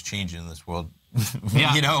everything is changing in this world,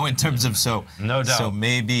 Yeah. you know, in terms of No doubt. So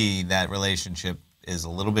maybe that relationship is a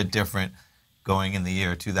little bit different going in the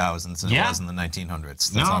year 2000 than it was in the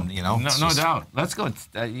 1900s. That's you know, no doubt. Let's go.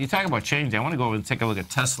 You talk about change. I want to go over and take a look at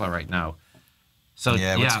Tesla right now. So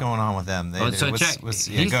what's going on with them? Go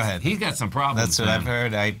ahead. He's got some problems. That's what I've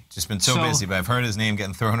heard. I've just been so busy, but I've heard his name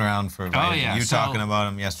getting thrown around for you talking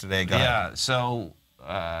about him yesterday. Go ahead. So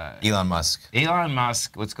Elon Musk. Elon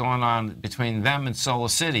Musk, what's going on between them and Solar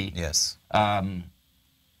City? Yes. You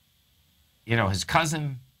know, his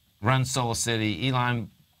cousin runs Solar City.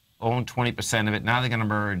 Elon owned 20% of it. Now they're going to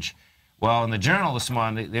merge. Well, in the Journal this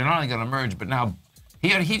morning, they're not only going to merge, but now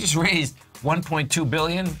he just raised $1.2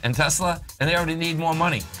 billion in Tesla, and they already need more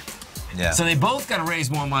money. Yeah. So they both got to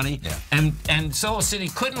raise more money. Yeah. And Solar City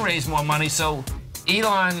couldn't raise more money, so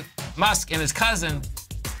Elon Musk and his cousin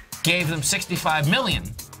gave them $65 million.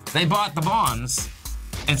 They bought the bonds,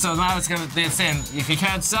 and so now they're saying if you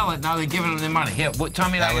can't sell it, now they're giving them their money. Here,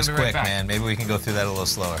 tell me that was quick, right back. Man. Maybe we can go through that a little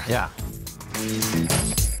slower. Yeah.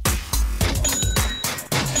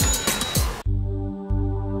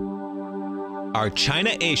 Are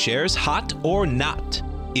China A shares hot or not?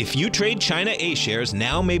 If you trade China A shares,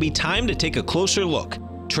 now may be time to take a closer look.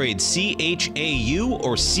 Trade CHAU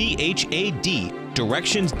or CHAD,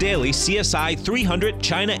 Directions Daily CSI 300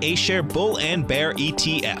 China A share bull and bear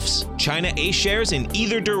ETFs. China A shares in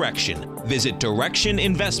either direction. Visit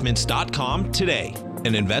directioninvestments.com today.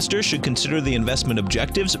 An investor should consider the investment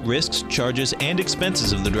objectives, risks, charges, and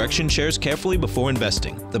expenses of the Direction shares carefully before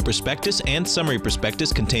investing. The prospectus and summary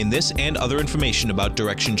prospectus contain this and other information about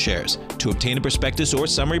Direction shares. To obtain a prospectus or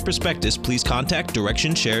summary prospectus, please contact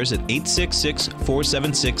Direction shares at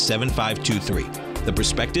 866-476-7523. The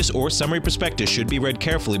prospectus or summary prospectus should be read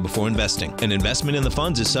carefully before investing. An investment in the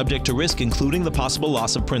funds is subject to risk, including the possible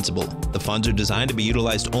loss of principal. The funds are designed to be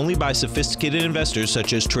utilized only by sophisticated investors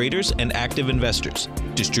such as traders and active investors.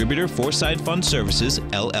 Distributor Foresight Fund Services,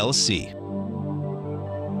 LLC.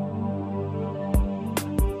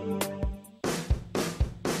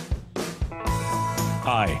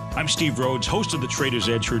 Hi, I'm Steve Rhodes, host of the Trader's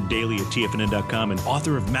Edge, heard daily at TFNN.com and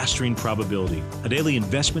author of Mastering Probability, a daily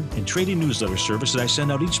investment and trading newsletter service that I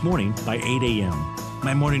send out each morning by 8 a.m.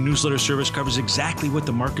 My morning newsletter service covers exactly what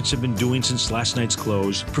the markets have been doing since last night's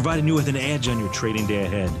close, providing you with an edge on your trading day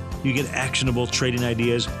ahead. You get actionable trading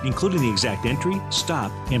ideas, including the exact entry,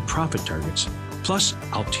 stop, and profit targets. Plus,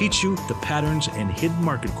 I'll teach you the patterns and hidden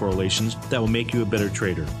market correlations that will make you a better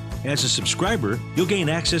trader. As a subscriber, you'll gain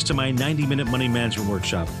access to my 90-minute money management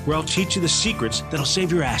workshop, where I'll teach you the secrets that'll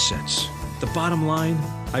save your assets. The bottom line,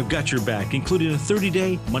 I've got your back, including a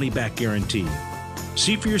 30-day money-back guarantee.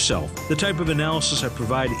 See for yourself the type of analysis I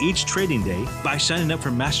provide each trading day by signing up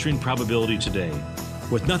for Mastering Probability today.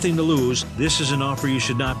 With nothing to lose, this is an offer you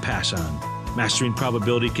should not pass on. Mastering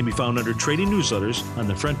Probability can be found under Trading Newsletters on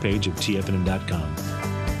the front page of TFNN.com.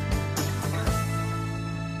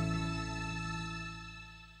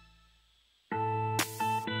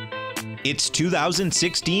 It's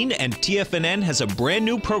 2016 and TFNN has a brand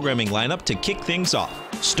new programming lineup to kick things off.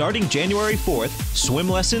 Starting January 4th, Swim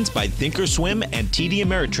Lessons by Thinkorswim and TD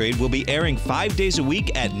Ameritrade will be airing 5 days a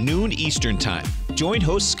week at noon Eastern Time. Join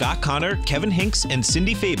hosts Scott Connor, Kevin Hinks, and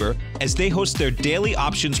Cindy Faber as they host their daily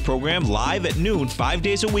options program live at noon 5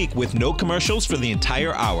 days a week with no commercials for the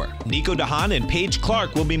entire hour. Nico DeHaan and Paige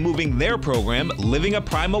Clark will be moving their program, Living a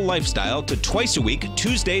Primal Lifestyle, to twice a week,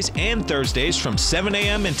 Tuesdays and Thursdays from 7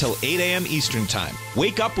 a.m. until 8 a.m. Eastern Time.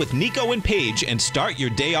 Wake up with Nico and Paige and start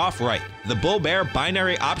your day off right. The Bull Bear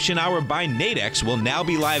Binary Option Hour by Nadex will now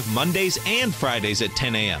be live Mondays and Fridays at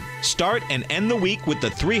 10 a.m. Start and end the week with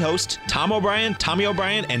the three hosts, Tom O'Brien, Tommy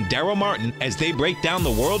O'Brien, and Daryl Martin, as they break down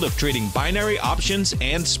the world of trading binary options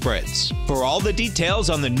and spreads. For all the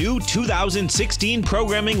details on the new 2016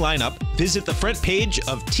 programming lineup, visit the front page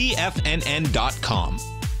of TFNN.com.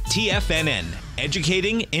 TFNN,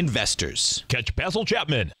 educating investors. Catch Basil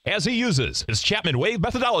Chapman as he uses his Chapman Wave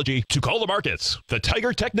methodology to call the markets. The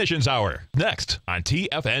Tiger Technicians Hour, next on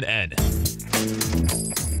TFNN.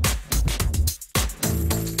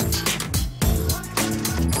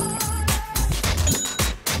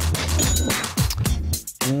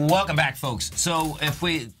 Welcome back, folks. So if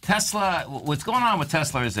Tesla, what's going on with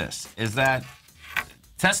Tesla is this, is that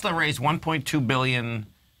Tesla raised $1.2 billion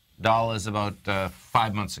about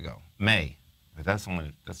 5 months ago, May. That's not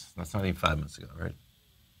even 5 months ago, right?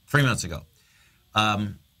 3 months ago.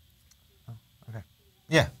 Okay.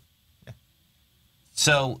 Yeah.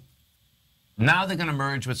 So now they're going to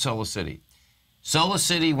merge with Solar City. Solar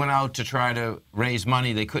City went out to try to raise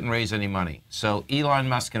money. They couldn't raise any money. So Elon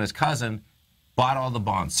Musk and his cousin bought all the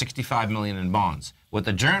bonds, $65 million in bonds. What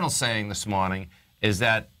the Journal's saying this morning is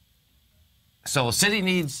that Solar City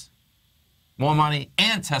needs more money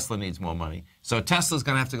and Tesla needs more money. So Tesla's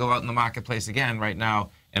going to have to go out in the marketplace again right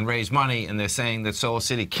now and raise money, and they're saying that Solar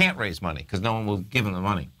City can't raise money because no one will give him the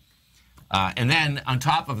money. And then on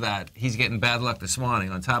top of that, he's getting bad luck this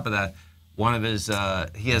morning. On top of that, one of his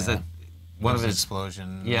one of his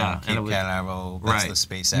explosion. Yeah, Cape Canaveral. That's the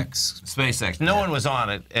SpaceX. SpaceX. No one was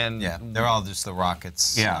on it, and they're all just the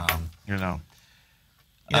rockets. Yeah, you know.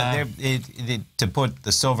 To put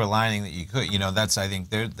the silver lining that you could, that's I think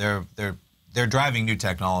they're driving new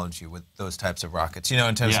technology with those types of rockets.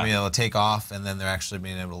 In terms of being able to take off and then they're actually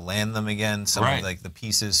being able to land them again. Some of like the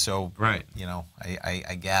pieces. So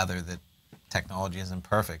I gather that technology isn't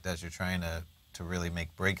perfect as you're trying to really make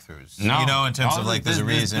breakthroughs. No. In terms of there's a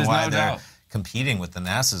reason why no they're doubt. competing with the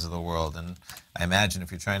NASAs of the world. And I imagine if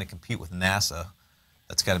you're trying to compete with NASA,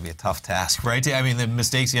 that's got to be a tough task, right? I mean, the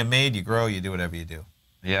mistakes you have made, you grow, you do whatever you do.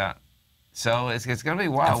 Yeah. So it's going to be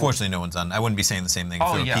wild. Unfortunately, no one's on. I wouldn't be saying the same thing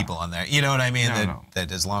if there were people on there. You know what I mean?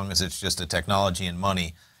 That as long as it's just a technology and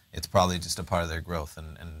money, it's probably just a part of their growth.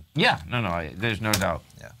 And there's no doubt.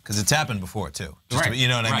 Yeah, because it's happened before too. You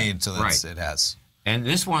know what I mean? So it has. And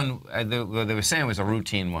this one, they were saying was a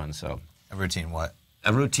routine one. So a routine what?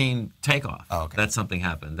 A routine takeoff. Oh, okay. That something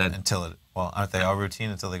happened. Well, aren't they all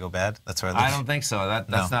routine until they go bad? That's where I don't think so.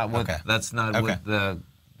 That's not what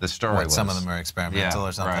the story was. Some of them are experimental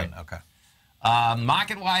or something. Right. Okay.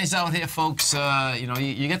 Market-wise out here, folks,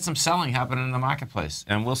 you get some selling happening in the marketplace,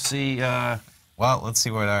 and we'll see. Well, let's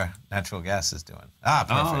see what our natural gas is doing.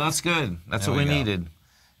 Perfect. Oh, that's good. That's what we needed.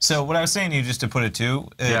 So what I was saying to you, just to put it to,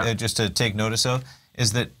 just to take notice of,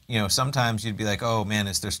 is that sometimes you'd be like, oh man,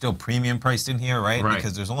 is there still premium priced in here, right?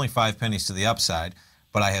 Because there's only 5 pennies to the upside,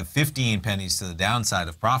 but I have 15 pennies to the downside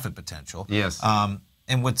of profit potential. Yes.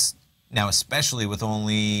 And what's now, especially with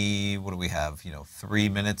only, what do we have, 3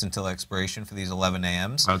 minutes until expiration for these 11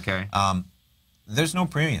 a.m.s. Okay. There's no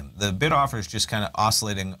premium. The bid offer is just kind of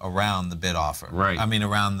oscillating around the bid offer. Right. I mean,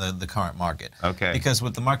 around the current market. Okay. Because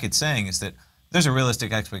what the market's saying is that there's a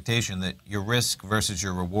realistic expectation that your risk versus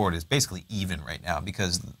your reward is basically even right now,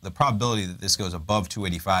 because the probability that this goes above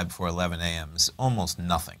 285 before 11 a.m. is almost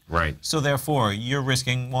nothing. Right. So therefore, you're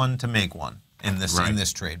risking one to make one in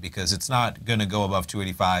this trade, because it's not going to go above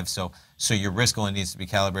 285. So your risk only needs to be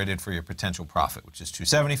calibrated for your potential profit, which is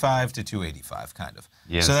 275 to 285, kind of.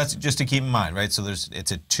 Yes. So that's just to keep in mind, right? So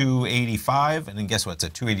it's a 285, and then guess what? It's a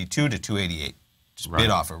 282 to 288. Just bid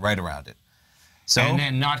offer right around it. So, and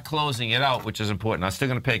then not closing it out, which is important. I'm still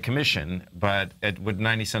going to pay commission, but with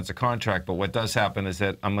 90 cents a contract. But what does happen is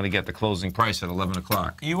that I'm going to get the closing price at 11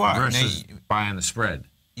 o'clock. You are. Versus buying the spread.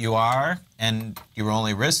 You are, and your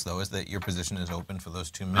only risk, though, is that your position is open for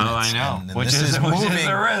those 2 minutes. Oh, I know. And which this is moving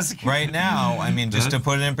a risk. right now. I mean, just to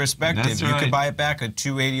put it in perspective, you could buy it back at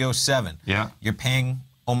 280.07. Yeah. You're paying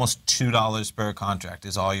almost $2 per contract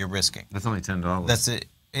is all you're risking. That's only $10. That's it.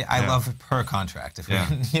 I love it per contract,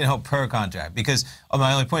 per contract. Because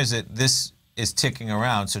my only point is that this is ticking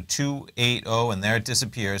around. So 280, and there it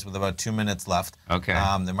disappears with about 2 minutes left. Okay.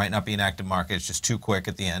 There might not be an active market. It's just too quick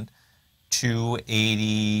at the end.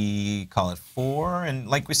 280, call it 4. And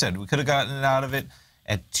like we said, we could have gotten it out of it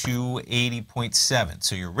at 280.7.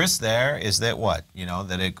 So your risk there is that what?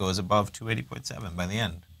 That it goes above 280.7 by the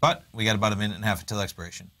end. But we got about a minute and a half until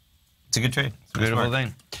expiration. It's a good trade. It's a beautiful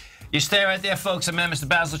thing. You stay right there, folks. Mr.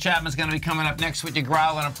 Basil Chapman's going to be coming up next with your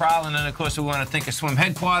growling and prowling. And, of course, we want to thank Swim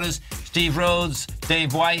Headquarters, Steve Rhodes,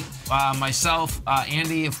 Dave White, myself,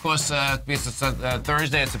 Andy, of course, because it's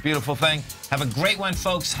Thursday. It's a beautiful thing. Have a great one,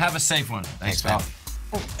 folks. Have a safe one. Thanks, pal.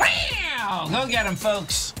 Wow! Go get them,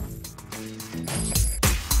 folks.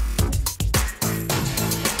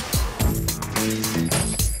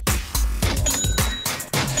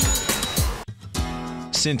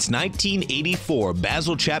 Since 1984,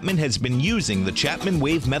 Basil Chapman has been using the Chapman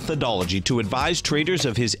Wave methodology to advise traders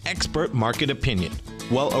of his expert market opinion.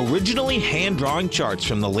 While originally hand-drawing charts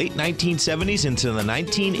from the late 1970s into the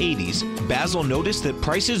 1980s, Basil noticed that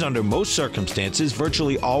prices under most circumstances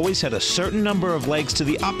virtually always had a certain number of legs to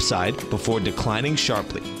the upside before declining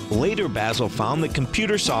sharply. Later, Basil found that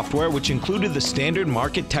computer software, which included the standard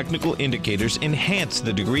market technical indicators, enhanced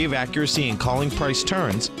the degree of accuracy in calling price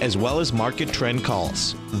turns, as well as market trend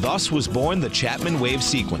calls. Thus was born the Chapman Wave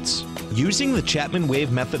sequence. Using the Chapman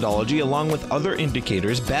Wave methodology along with other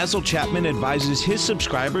indicators, Basil Chapman advises his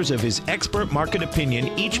subscribers of his expert market opinion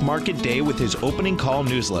each market day with his opening call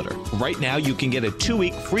newsletter. Right now, you can get a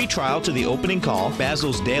 2-week free trial to the opening call,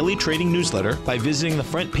 Basil's daily trading newsletter, by visiting the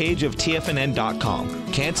front page of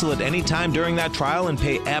TFNN.com. Cancel at any time during that trial and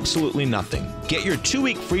pay absolutely nothing. Get your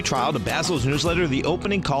 2-week free trial to Basil's newsletter, The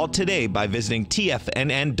Opening Call, today by visiting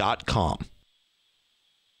TFNN.com.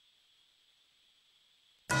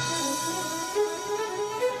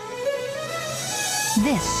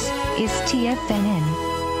 This is TFNN.